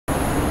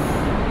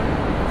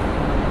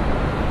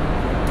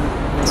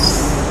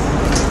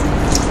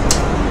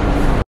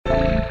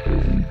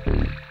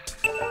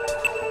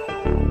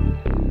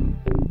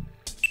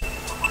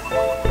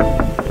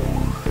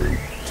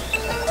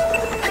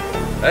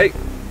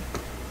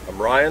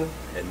Brian,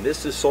 and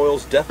this is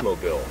SOiL's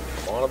Deathmobile.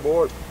 Come on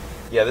aboard.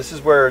 Yeah, this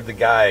is where the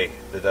guy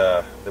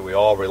that we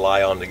all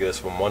rely on to get us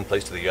from one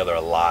place to the other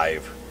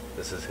alive.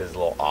 This is his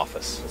little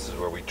office. This is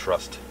where we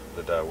trust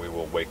that we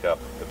will wake up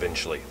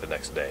eventually the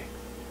next day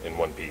in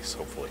one piece,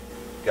 hopefully.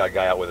 Got a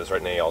guy out with us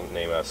right now, I'll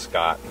name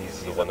Scott.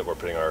 He's the one that we're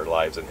putting our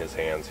lives in his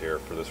hands here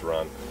for this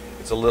run.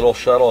 It's a little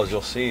shuttle, as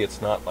you'll see.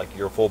 It's not like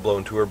your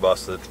full-blown tour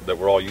bus that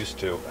we're all used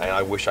to. And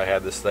I wish I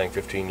had this thing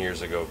 15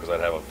 years ago, because I'd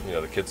have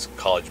the kids'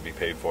 college to be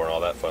paid for and all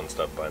that fun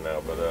stuff by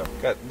now. But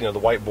got the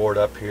whiteboard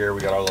up here.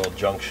 We got our little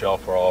junk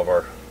shelf where all of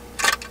our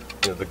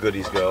the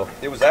goodies go.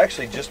 It was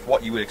actually just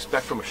what you would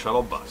expect from a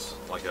shuttle bus,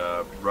 like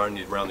a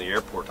running around the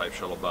airport type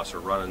shuttle bus, or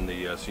running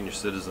the senior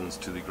citizens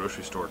to the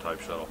grocery store type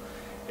shuttle.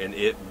 And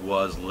it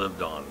was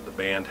lived on. The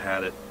band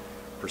had it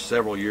for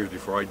several years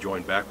before I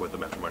joined back with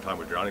them after my time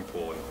with Drowning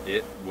Pool, and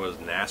it was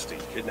nasty.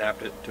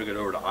 Kidnapped it, took it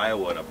over to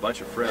Iowa, and a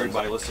bunch of friends,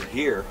 everybody listed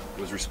here,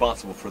 was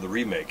responsible for the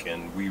remake,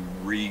 and we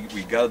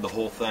gutted the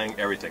whole thing,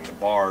 everything, the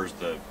bars,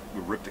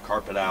 we ripped the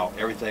carpet out,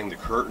 everything, the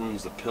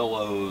curtains, the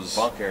pillows,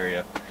 bunk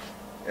area,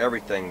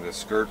 everything, the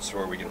skirts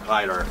where we can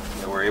hide our,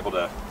 we're able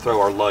to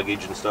throw our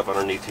luggage and stuff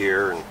underneath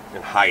here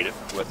and hide it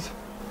with.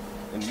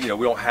 And we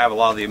don't have a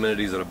lot of the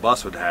amenities that a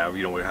bus would have.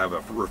 We have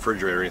a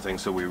refrigerator or anything,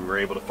 so we were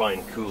able to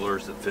find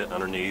coolers that fit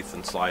underneath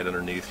and slide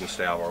underneath and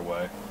stay out of our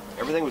way.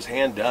 Everything was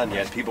hand done. You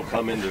had people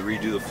come in to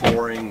redo the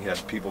flooring. You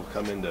had people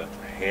come in to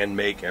hand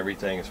make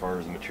everything as far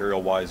as the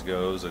material wise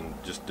goes, and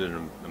just did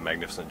a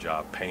magnificent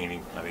job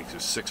painting. I think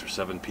there's 6 or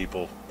 7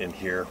 people in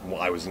here.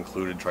 Well, I was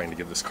included, trying to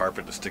get this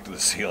carpet to stick to the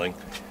ceiling.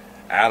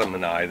 Adam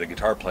and I, the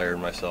guitar player,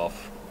 and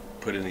myself,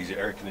 put in these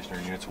air conditioner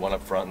units, one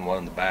up front and one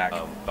in the back.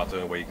 About the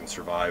only way you can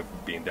survive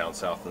being down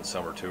south in the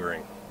summer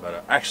touring.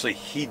 But actually,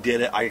 he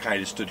did it. I kind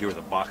of just stood here with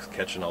a box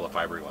catching all the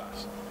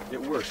fiberglass.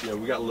 It works.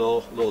 We got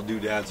little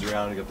doodads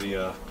around. We got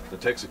the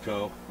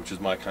Texaco, which is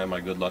my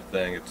good luck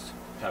thing. It's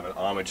kind of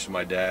an homage to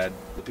my dad.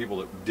 The people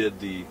that did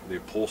the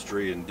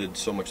upholstery and did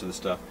so much of this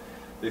stuff,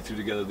 they threw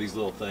together these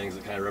little things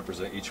that kind of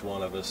represent each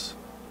one of us.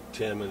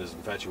 Tim and his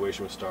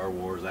infatuation with Star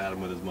Wars,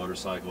 Adam with his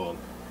motorcycle, and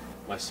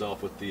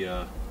myself with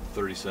the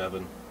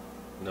 37.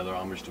 Another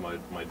homage to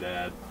my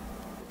dad.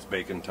 It's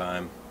bacon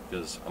time,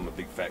 because I'm a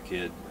big fat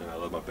kid and I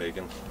love my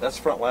bacon. That's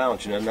front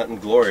lounge, nothing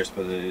glorious,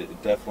 but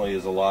it definitely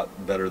is a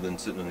lot better than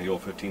sitting in the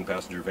old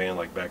 15-passenger van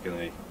like back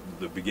in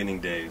the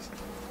beginning days.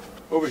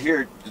 Over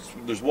here,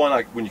 there's one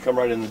when you come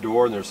right in the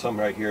door, and there's some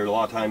right here. A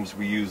lot of times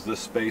we use this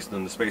space and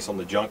then the space on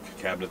the junk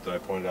cabinet that I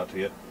pointed out to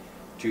you.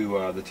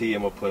 To the TM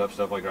will put up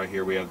stuff like right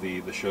here. We have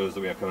the shows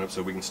that we have coming up,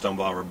 so we can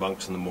stumble out of our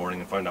bunks in the morning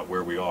and find out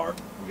where we are.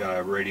 We got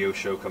a radio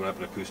show coming up,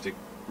 an acoustic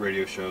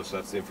radio show, so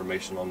that's the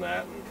information on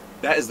that. And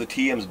that is the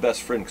TM's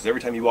best friend, because every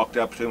time you walked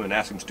up to him and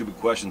asked him stupid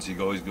questions, he'd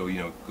always go,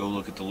 go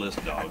look at the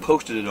list, dog. I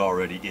posted it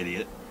already,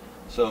 idiot.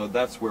 So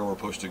that's where we're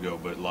supposed to go,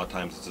 but a lot of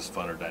times it's just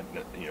funner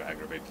to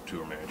aggravate the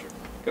tour manager.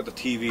 Got the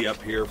TV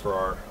up here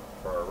for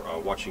our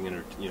watching,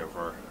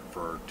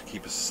 to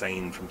keep us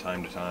sane from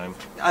time to time.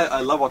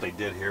 I love what they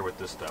did here with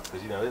this stuff,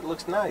 because it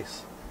looks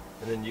nice,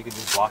 and then you can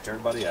just block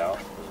everybody out.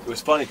 It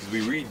was funny because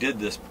we redid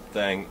this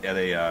thing at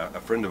a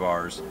friend of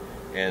ours,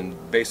 and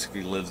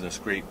basically lives in this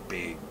great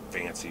big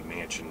fancy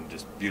mansion,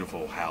 just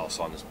beautiful house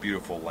on this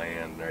beautiful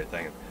land and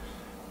everything. And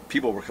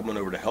people were coming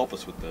over to help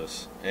us with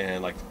this,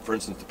 and like for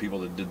instance the people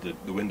that did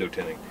the window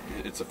tinting,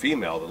 it's a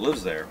female that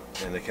lives there,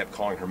 and they kept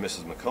calling her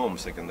Mrs. McCombs,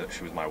 thinking that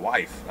she was my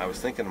wife. And I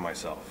was thinking to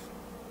myself,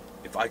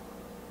 if I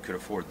could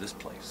afford this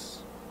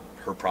place,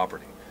 her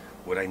property,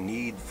 would I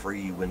need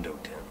free window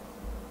tint?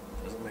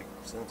 Doesn't make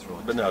sense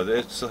really. But no,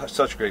 it's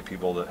such great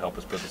people that help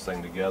us put this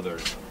thing together.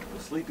 The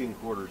sleeping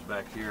quarters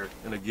back here,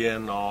 and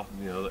again, all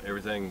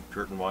everything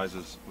curtain-wise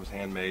was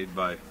handmade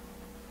by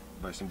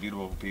some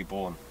beautiful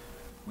people, and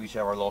we each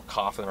have our little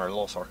coffin, our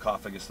little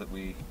sarcophagus that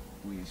we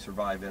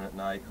survive in at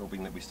night,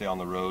 hoping that we stay on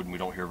the road and we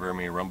don't hear very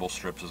many rumble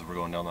strips as we're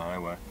going down the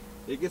highway.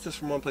 It gets us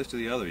from one place to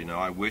the other.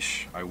 I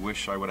wish I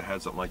would have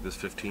had something like this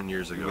 15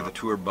 years ago. With a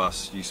tour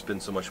bus, you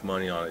spend so much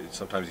money on it.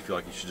 Sometimes you feel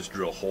like you should just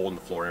drill a hole in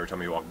the floor, and every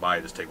time you walk by,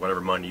 just take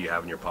whatever money you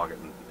have in your pocket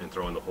and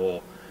throw in the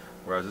hole.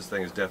 Whereas this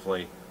thing is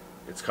definitely,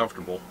 it's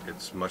comfortable.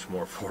 It's much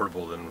more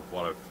affordable than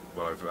what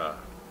I've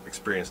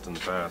experienced in the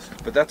past.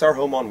 But that's our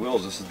home on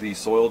wheels. This is the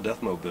SOiL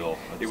Deathmobile.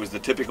 It was the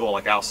typical,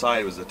 like outside,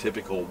 it was the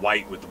typical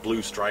white with the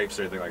blue stripes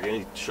and everything, like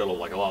any shuttle,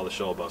 like a lot of the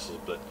shuttle buses.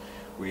 But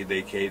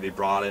they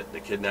brought it, they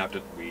kidnapped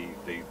it,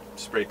 they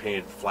spray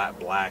painted flat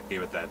black,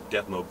 gave it that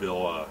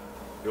Deathmobile,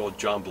 the old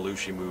John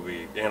Belushi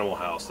movie, Animal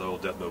House, the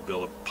old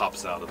Deathmobile that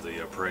pops out of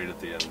the parade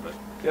at the end. But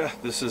yeah,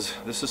 this is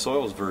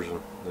SOiL's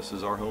version. This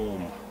is our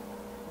home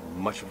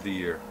much of the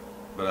year.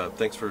 But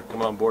thanks for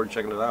coming on board and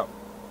checking it out.